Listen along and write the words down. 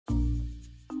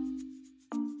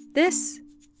This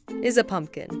is a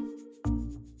pumpkin.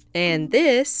 And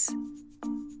this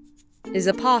is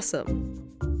a possum.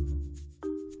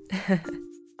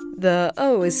 The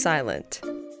O is silent.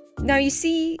 Now you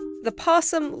see, the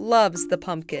possum loves the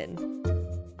pumpkin.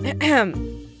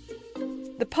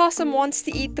 The possum wants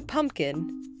to eat the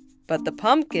pumpkin, but the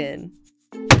pumpkin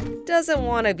doesn't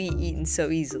want to be eaten so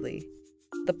easily.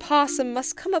 The possum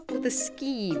must come up with a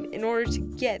scheme in order to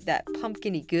get that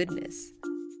pumpkin-y goodness.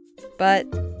 But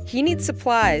he needs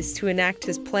supplies to enact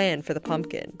his plan for the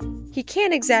pumpkin. He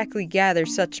can't exactly gather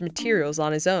such materials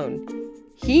on his own.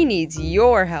 He needs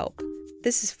your help.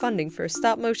 This is funding for a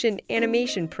stop-motion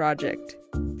animation project,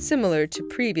 similar to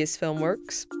previous film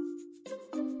works.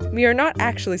 We are not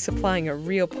actually supplying a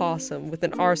real possum with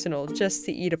an arsenal just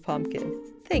to eat a pumpkin.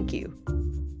 Thank you.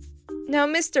 Now,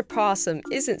 Mr. Possum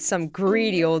isn't some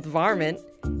greedy old varmint.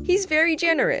 He's very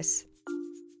generous.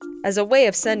 As a way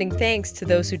of sending thanks to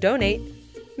those who donate,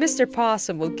 Mr.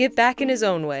 Possum will give back in his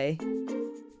own way.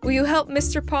 Will you help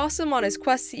Mr. Possum on his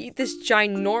quest to eat this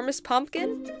ginormous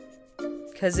pumpkin?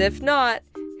 'Cause if not,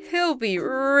 he'll be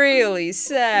really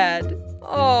sad.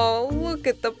 Oh, look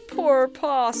at the poor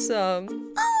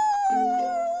possum.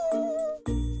 Oh!